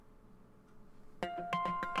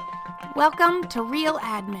Welcome to Real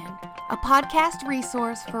Admin, a podcast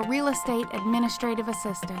resource for real estate administrative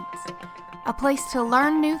assistants. A place to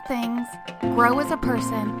learn new things, grow as a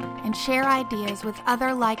person, and share ideas with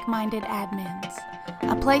other like-minded admins.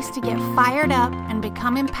 A place to get fired up and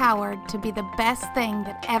become empowered to be the best thing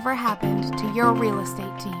that ever happened to your real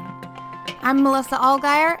estate team. I'm Melissa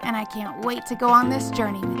Allgaier, and I can't wait to go on this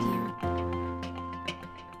journey with you.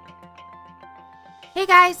 Hey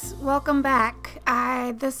guys, welcome back.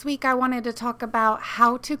 This week I wanted to talk about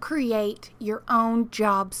how to create your own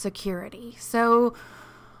job security. So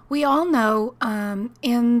we all know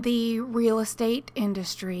in the real estate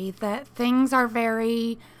industry that things are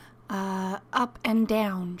very up and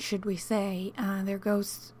down, should we say. It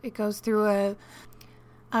goes through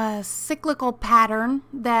a cyclical pattern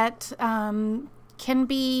that can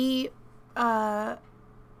be a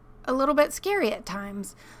little bit scary at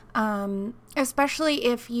times. Especially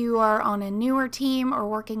if you are on a newer team or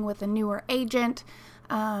working with a newer agent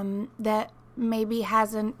that maybe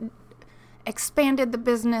hasn't expanded the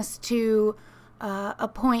business to a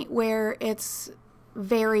point where it's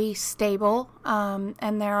very stable,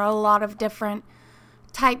 and there are a lot of different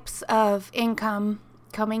types of income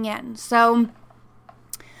coming in. So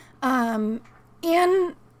in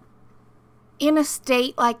a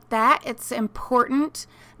state like that, it's important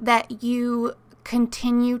that you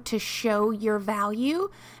continue to show your value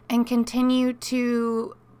and continue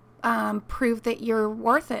to prove that you're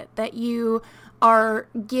worth it, that you are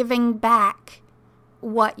giving back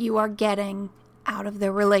what you are getting out of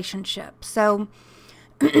the relationship. So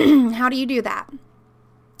how do you do that?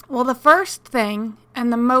 Well, the first thing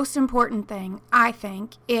and the most important thing, I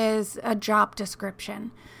think, is a job description.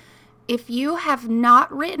 If you have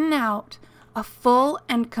not written out a full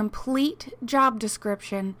and complete job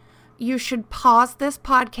description, you should pause this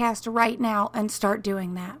podcast right now and start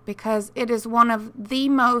doing that, because it is one of the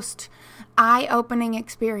most eye-opening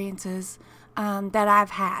experiences that I've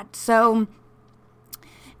had. So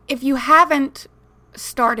if you haven't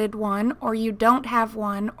started one, or you don't have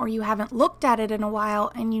one, or you haven't looked at it in a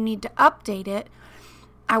while and you need to update it,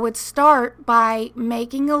 I would start by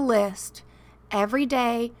making a list every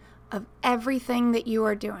day of everything that you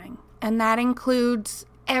are doing. And that includes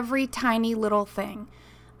every tiny little thing.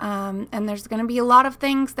 And there's going to be a lot of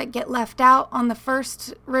things that get left out on the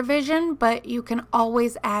first revision, but you can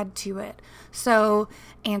always add to it. So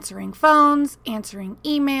answering phones, answering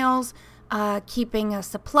emails, keeping a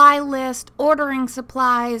supply list, ordering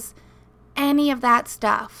supplies, any of that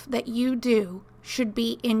stuff that you do should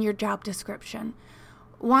be in your job description.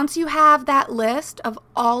 Once you have that list of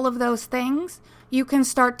all of those things, you can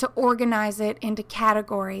start to organize it into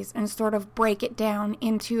categories and sort of break it down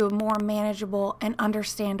into a more manageable and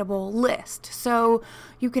understandable list. So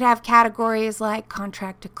you could have categories like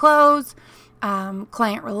contract to close,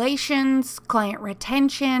 client relations, client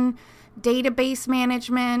retention, database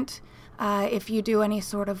management. If you do any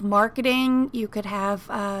sort of marketing, you could have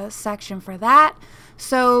a section for that.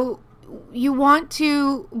 So you want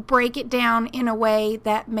to break it down in a way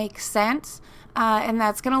that makes sense. And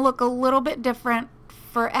that's going to look a little bit different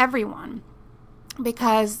for everyone,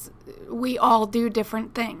 because we all do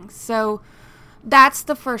different things. So that's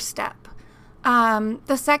the first step.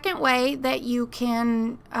 The second way that you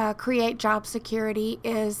can create job security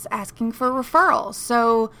is asking for referrals.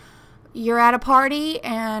 So you're at a party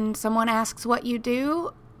and someone asks what you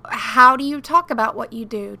do. How do you talk about what you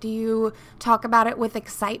do? Do you talk about it with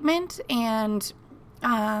excitement and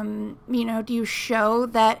do you show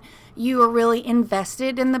that you are really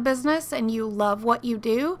invested in the business and you love what you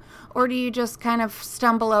do? Or do you just kind of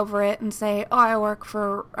stumble over it and say, oh, I work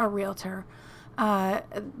for a realtor?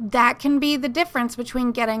 That can be the difference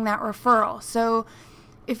between getting that referral. So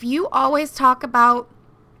if you always talk about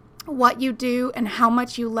what you do and how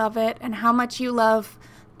much you love it and how much you love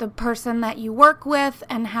the person that you work with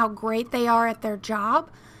and how great they are at their job,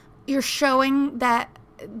 you're showing that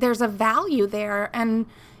there's a value there. And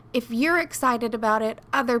if you're excited about it,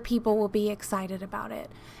 other people will be excited about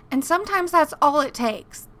it. And sometimes that's all it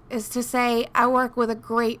takes, is to say, I work with a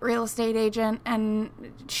great real estate agent and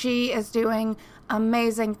she is doing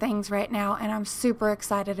amazing things right now and I'm super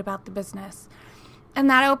excited about the business. And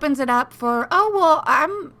that opens it up for, oh, well,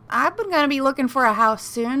 I'm going to be looking for a house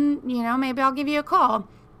soon. Maybe I'll give you a call.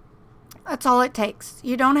 That's all it takes.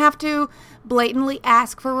 You don't have to blatantly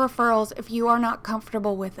ask for referrals if you are not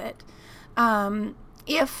comfortable with it.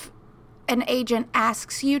 If an agent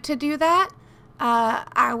asks you to do that,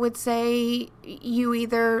 I would say you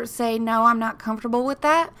either say, no, I'm not comfortable with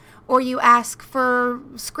that, or you ask for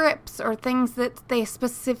scripts or things that they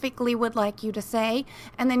specifically would like you to say,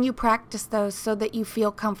 and then you practice those so that you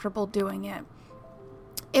feel comfortable doing it.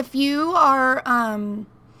 If you are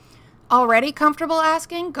already comfortable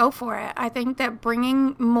asking, go for it. I think that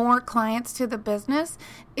bringing more clients to the business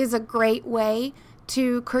is a great way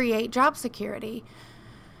to create job security.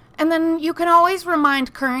 And then you can always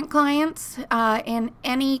remind current clients in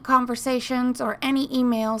any conversations or any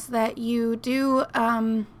emails that you do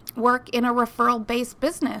work in a referral-based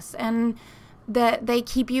business, and that they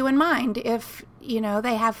keep you in mind if,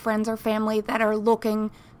 they have friends or family that are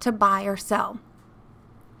looking to buy or sell.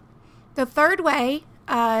 The third way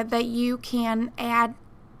that you can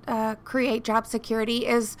create job security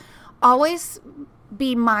is always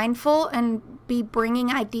be mindful and be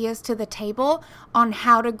bringing ideas to the table on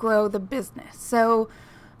how to grow the business. So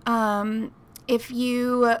if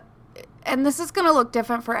you, and this is going to look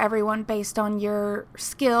different for everyone based on your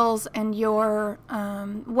skills and your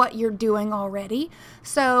what you're doing already.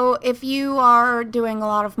 So if you are doing a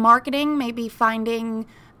lot of marketing, maybe finding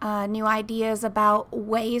new ideas about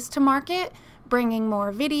ways to market, bringing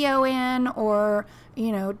more video in, or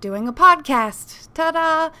doing a podcast,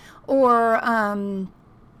 or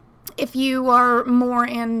if you are more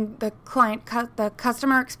in the the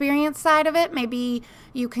customer experience side of it, maybe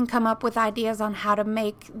you can come up with ideas on how to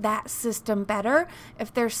make that system better.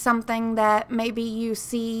 If there's something that maybe you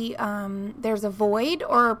see there's a void,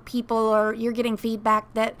 or you're getting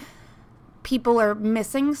feedback that people are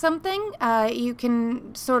missing something, you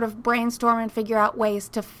can sort of brainstorm and figure out ways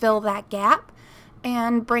to fill that gap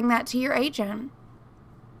and bring that to your agent.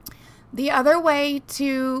 The other way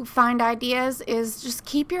to find ideas is just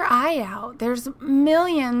keep your eye out. There's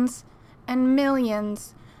millions and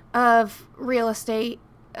millions of real estate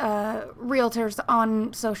realtors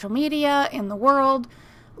on social media in the world.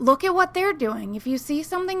 Look at what they're doing. If you see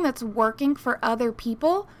something that's working for other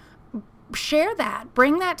people, share that.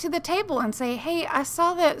 Bring that to the table and say, hey, I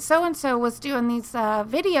saw that so-and-so was doing these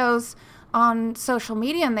videos on social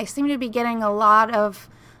media, and they seem to be getting a lot of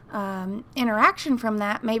interaction from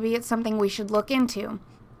that. Maybe it's something we should look into.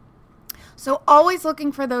 So always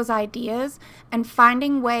looking for those ideas and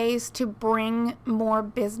finding ways to bring more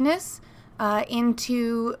business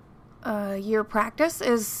into your practice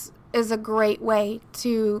is a great way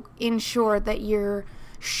to ensure that you're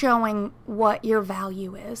showing what your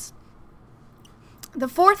value is. The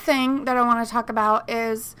fourth thing that I want to talk about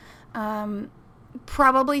is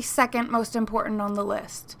probably second most important on the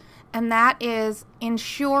list, and that is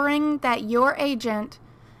ensuring that your agent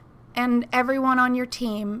and everyone on your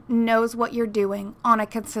team knows what you're doing on a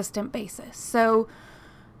consistent basis. So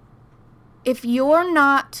if you're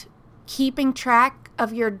not keeping track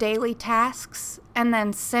of your daily tasks and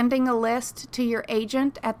then sending a list to your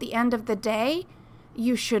agent at the end of the day,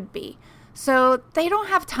 you should be. So they don't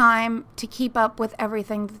have time to keep up with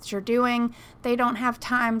everything that you're doing. They don't have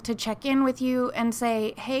time to check in with you and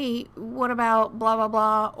say, hey, what about blah, blah,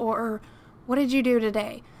 blah, or what did you do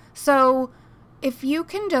today? So if you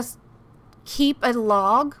can just keep a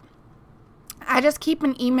log, I just keep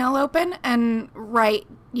an email open and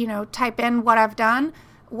type in what I've done,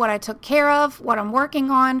 what I took care of, what I'm working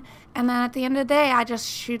on, and then at the end of the day, I just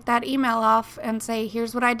shoot that email off and say,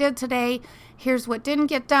 here's what I did today, here's what didn't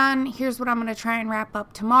get done, here's what I'm going to try and wrap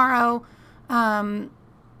up tomorrow.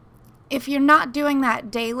 If you're not doing that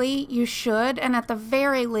daily, you should, and at the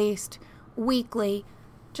very least, weekly,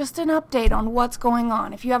 just an update on what's going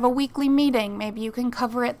on. If you have a weekly meeting, maybe you can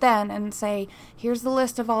cover it then and say, here's the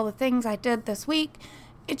list of all the things I did this week.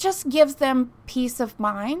 It just gives them peace of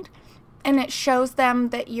mind, and it shows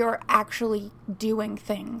them that you're actually doing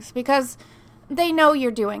things, because they know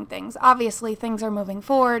you're doing things. Obviously, things are moving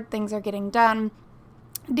forward, things are getting done,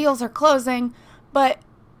 deals are closing, but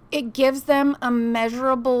it gives them a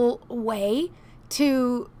measurable way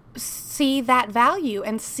to see that value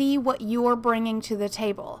and see what you're bringing to the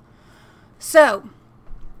table. So,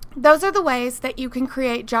 those are the ways that you can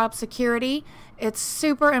create job security. It's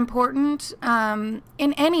super important in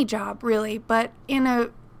any job, really, but in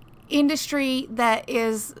a industry that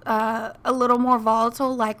is a little more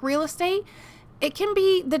volatile like real estate, it can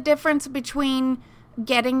be the difference between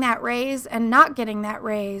getting that raise and not getting that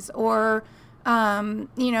raise, or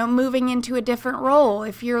moving into a different role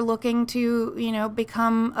if you're looking to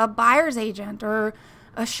become a buyer's agent or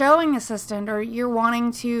a showing assistant, or you're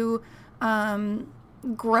wanting to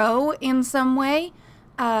grow in some way.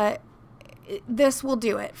 This will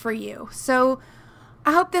do it for you. So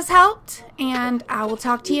I hope this helped, and I will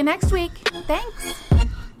talk to you next week. Thanks.